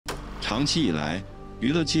长期以来，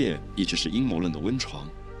娱乐界一直是阴谋论的温床。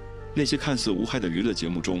那些看似无害的娱乐节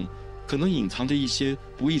目中，可能隐藏着一些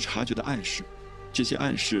不易察觉的暗示，这些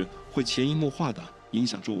暗示会潜移默化地影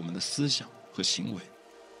响着我们的思想和行为。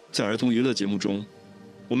在儿童娱乐节目中，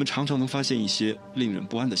我们常常能发现一些令人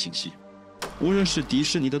不安的信息。无论是迪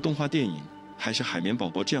士尼的动画电影，还是海绵宝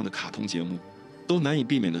宝这样的卡通节目，都难以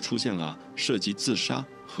避免地出现了涉及自杀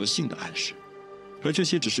和性的暗示。而这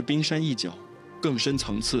些只是冰山一角，更深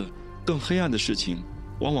层次、更黑暗的事情，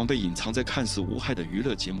往往被隐藏在看似无害的娱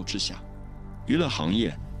乐节目之下。娱乐行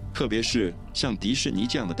业，特别是像迪士尼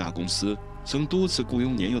这样的大公司，曾多次雇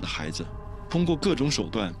佣年幼的孩子，通过各种手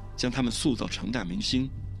段将他们塑造成大明星，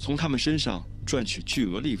从他们身上赚取巨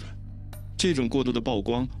额利润。这种过度的曝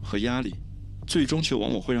光和压力，最终却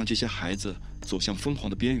往往会让这些孩子走向疯狂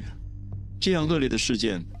的边缘。这样恶劣的事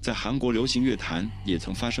件在韩国流行乐坛也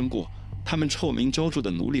曾发生过，他们臭名昭著的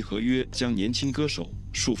奴隶合约将年轻歌手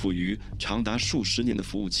束缚于长达数十年的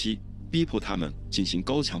服务期，逼迫他们进行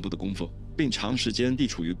高强度的工作，并长时间地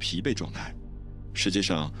处于疲惫状态。实际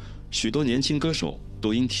上，许多年轻歌手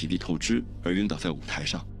都因体力透支而晕倒在舞台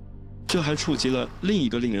上。这还触及了另一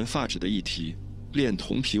个令人发指的议题——恋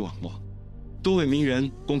童癖网络。多位名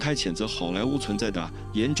人公开谴责好莱坞存在的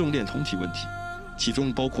严重恋童癖问题，其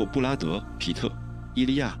中包括布拉德·皮特、伊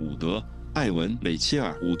利亚·伍德、艾文·雷切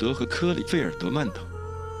尔·伍德和科里·费尔德曼等。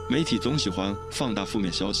媒体总喜欢放大负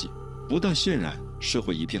面消息，不断渲染社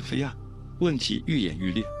会一片黑暗，问题愈演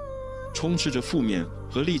愈烈。充斥着负面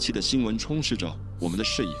和戾气的新闻充斥着我们的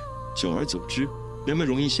视野，久而久之，人们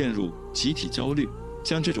容易陷入集体焦虑，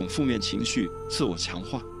将这种负面情绪自我强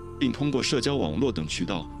化，并通过社交网络等渠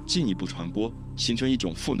道进一步传播，形成一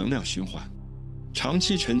种负能量循环。长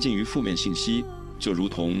期沉浸于负面信息，就如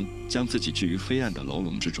同将自己置于黑暗的牢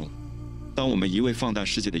笼之中。当我们一味放大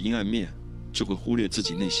世界的阴暗面，就会忽略自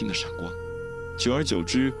己内心的闪光。久而久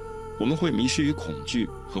之，我们会迷失于恐惧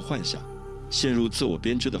和幻想，陷入自我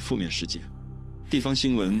编织的负面世界。地方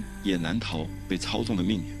新闻也难逃被操纵的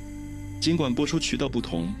命运。尽管播出渠道不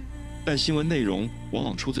同，但新闻内容往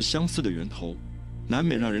往出自相似的源头，难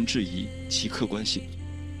免让人质疑其客观性。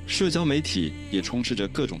社交媒体也充斥着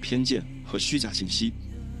各种偏见和虚假信息，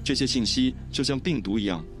这些信息就像病毒一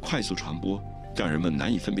样快速传播，让人们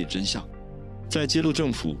难以分辨真相。在揭露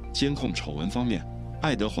政府监控丑闻方面，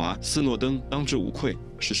爱德华·斯诺登当之无愧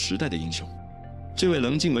是时代的英雄。这位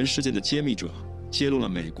棱镜门事件的揭秘者揭露了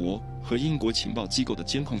美国和英国情报机构的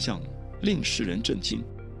监控项目，令世人震惊。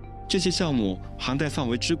这些项目涵盖范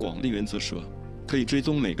围之广令人啧舌，可以追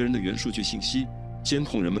踪每个人的原数据信息，监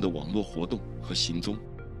控人们的网络活动和行踪。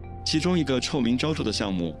其中一个臭名昭著的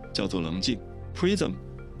项目叫做棱镜 Prism，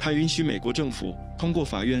 它允许美国政府通过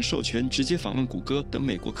法院授权直接访问谷歌等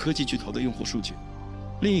美国科技巨头的用户数据。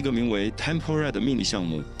另一个名为 Tempora 的秘密项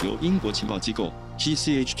目由英国情报机构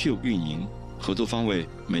GCHQ 运营，合作方为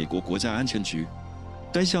美国国家安全局。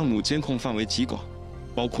该项目监控范围极广，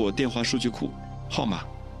包括电话数据库、号码、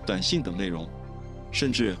短信等内容，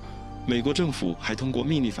甚至美国政府还通过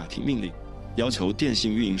秘密法庭命令，要求电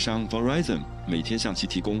信运营商 Verizon 每天向其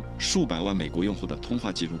提供数百万美国用户的通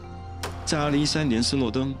话记录。在2013年，斯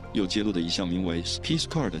诺登又揭露的一项名为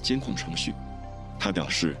Peace-Core 的监控程序，他表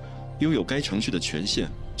示，拥有该程序的权限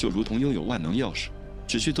就如同拥有万能钥匙，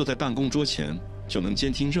只需坐在办公桌前就能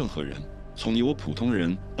监听任何人，从你我普通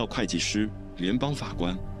人到会计师、联邦法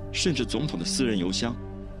官，甚至总统的私人邮箱。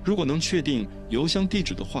如果能确定邮箱地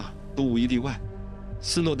址的话，都无一例外。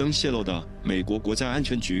斯诺登泄露的美国国家安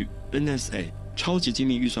全局 NSA 超级机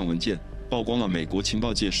密预算文件，曝光了美国情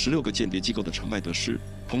报界16个间谍机构的成败得失，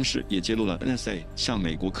同时也揭露了 NSA 向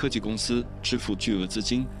美国科技公司支付巨额资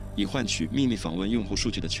金，以换取秘密访问用户数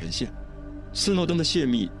据的权限。斯诺登的泄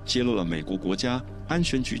密揭露了美国国家安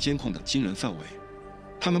全局监控的惊人范围。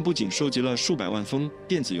他们不仅收集了数百万封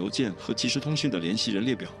电子邮件和即时通讯的联系人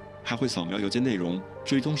列表，还会扫描邮件内容，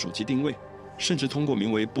追踪手机定位，甚至通过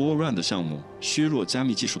名为 Bull Run 的项目削弱加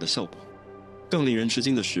密技术的效果。更令人吃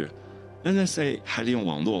惊的是， NSA 还利用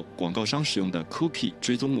网络广告商使用的 Cookie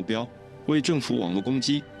追踪目标，为政府网络攻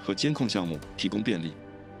击和监控项目提供便利。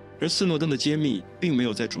而斯诺登的揭秘并没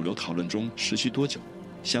有在主流讨论中持续多久，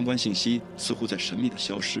相关信息似乎在神秘地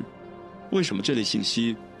消失。为什么这类信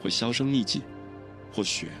息会销声匿迹？或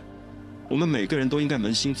许我们每个人都应该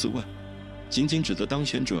扪心自问，仅仅指责当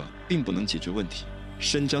权者并不能解决问题，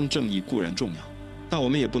伸张正义固然重要，但我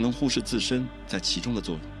们也不能忽视自身在其中的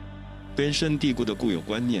作用。根深蒂固的固有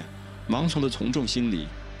观念、盲从的从众心理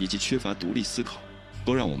以及缺乏独立思考，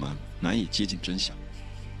都让我们难以接近真相。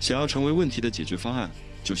想要成为问题的解决方案，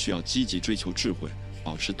就需要积极追求智慧，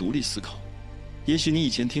保持独立思考。也许你以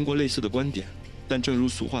前听过类似的观点，但正如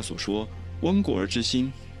俗话所说，温故而知新，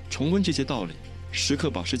重温这些道理，时刻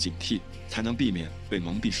保持警惕，才能避免被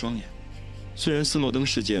蒙蔽双眼。虽然斯诺登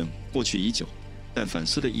事件过去已久，但反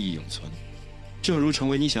思的意义永存。正如成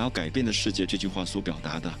为你想要改变的世界这句话所表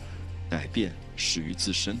达的，改变始于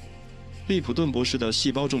自身。利普顿博士的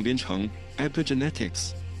细胞种编程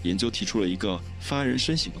Epigenetics 研究提出了一个发人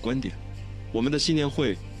深省的观点：我们的信念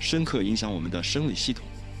会深刻影响我们的生理系统。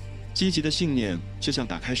积极的信念就像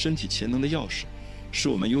打开身体潜能的钥匙，使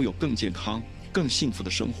我们拥有更健康、更幸福的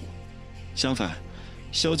生活。相反，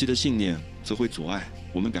消极的信念则会阻碍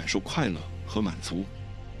我们感受快乐和满足。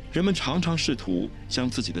人们常常试图将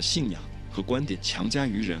自己的信仰和观点强加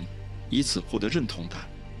于人，以此获得认同感。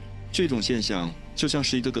这种现象就像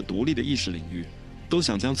是一个个独立的意识领域，都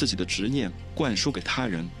想将自己的执念灌输给他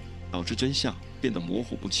人，导致真相变得模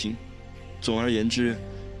糊不清。总而言之，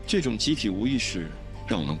这种集体无意识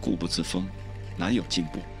让我们固步自封，难有进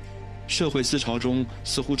步。社会思潮中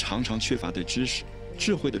似乎常常缺乏对知识、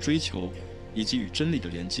智慧的追求以及与真理的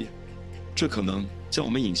连接，这可能将我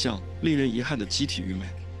们引向令人遗憾的集体愚昧。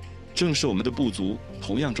正是我们的不足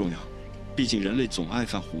同样重要，毕竟人类总爱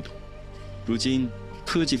犯糊涂。如今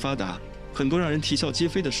科技发达，很多让人啼笑皆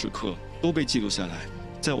非的时刻都被记录下来，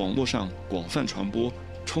在网络上广泛传播，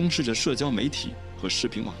充斥着社交媒体和视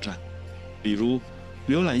频网站。比如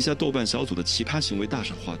浏览一下豆瓣小组的奇葩行为大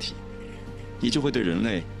赏话题，你就会对人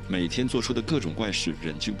类每天做出的各种怪事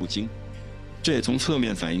忍俊不禁。这也从侧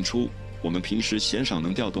面反映出我们平时鲜少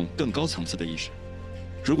能调动更高层次的意识。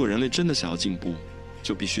如果人类真的想要进步，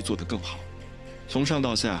就必须做得更好。从上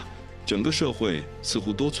到下，整个社会似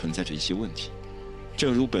乎都存在着一些问题。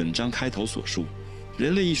正如本章开头所述，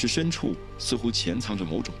人类意识深处似乎潜藏着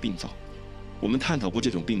某种病灶。我们探讨过，这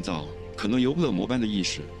种病灶可能由恶魔般的意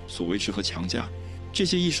识所维持和强加。这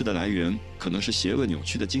些意识的来源可能是邪恶扭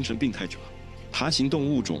曲的精神病态者、爬行动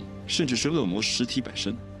物种，甚至是恶魔实体本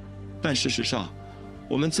身。但事实上，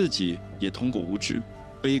我们自己也通过无知、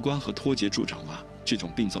悲观和脱节助长了这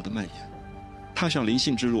种病灶的蔓延。踏上灵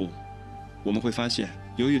性之路，我们会发现，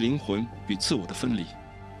由于灵魂与自我的分离，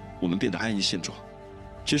我们变得安于现状。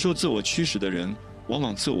只受自我驱使的人，往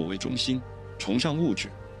往自我为中心，崇尚物质，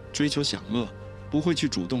追求享乐，不会去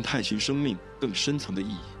主动探寻生命更深层的意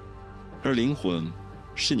义。而灵魂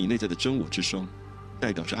是你内在的真我之声，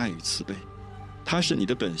代表着爱与慈悲。它是你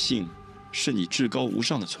的本性，是你至高无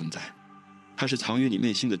上的存在。它是藏于你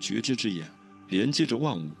内心的觉知之眼，连接着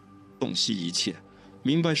万物，洞悉一切，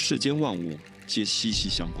明白世间万物皆息息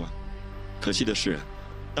相关。可惜的是，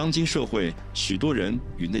当今社会许多人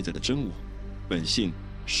与内在的真我、本性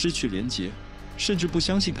失去连结，甚至不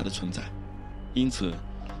相信它的存在。因此，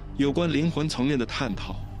有关灵魂层面的探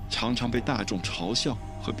讨常常被大众嘲笑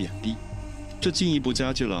和贬低，这进一步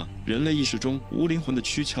加剧了人类意识中无灵魂的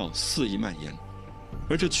躯壳肆意蔓延，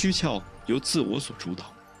而这躯壳由自我所主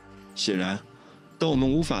导。显然，当我们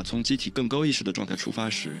无法从集体更高意识的状态出发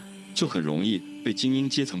时，就很容易被精英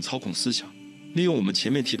阶层操控思想，利用我们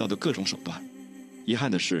前面提到的各种手段。遗憾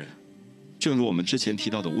的是，正如我们之前提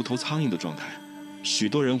到的无头苍蝇的状态，许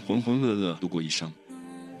多人浑浑噩噩度过一生。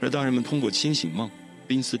而当人们通过清醒梦、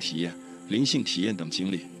濒死体验、灵性体验等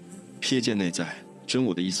经历，瞥见内在真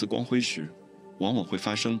我的一丝光辉时，往往会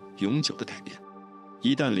发生永久的改变。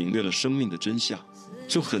一旦领略了生命的真相，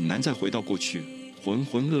就很难再回到过去浑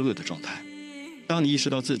浑噩噩的状态。当你意识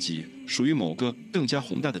到自己属于某个更加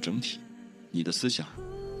宏大的整体，你的思想、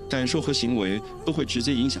感受和行为都会直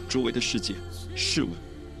接影响周围的世界。试问，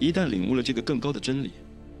一旦领悟了这个更高的真理，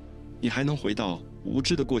你还能回到无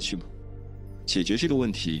知的过去吗？解决这个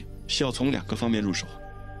问题需要从2个方面入手。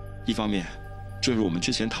一方面，正如我们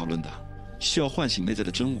之前讨论的，需要唤醒内在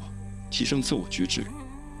的真我，提升自我觉知；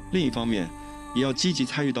另一方面，也要积极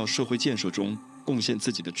参与到社会建设中，贡献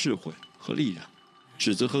自己的智慧和力量。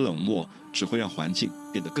指责和冷漠只会让环境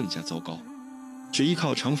变得更加糟糕。只依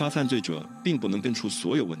靠惩罚犯罪者，并不能根除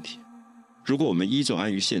所有问题。如果我们依旧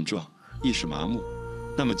安于现状，意识麻木，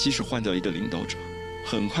那么即使换掉一个领导者，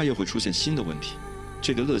很快又会出现新的问题，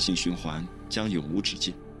这个恶性循环将永无止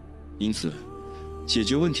境。因此，解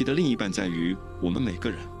决问题的另一半在于我们每个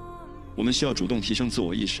人。我们需要主动提升自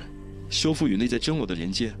我意识，修复与内在真我的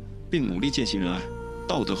连接，并努力践行仁爱、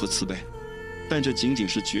道德和慈悲。但这仅仅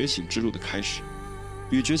是觉醒之路的开始。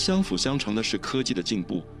与之相辅相成的是科技的进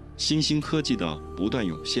步，新兴科技的不断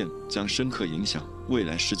涌现，将深刻影响未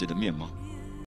来世界的面貌。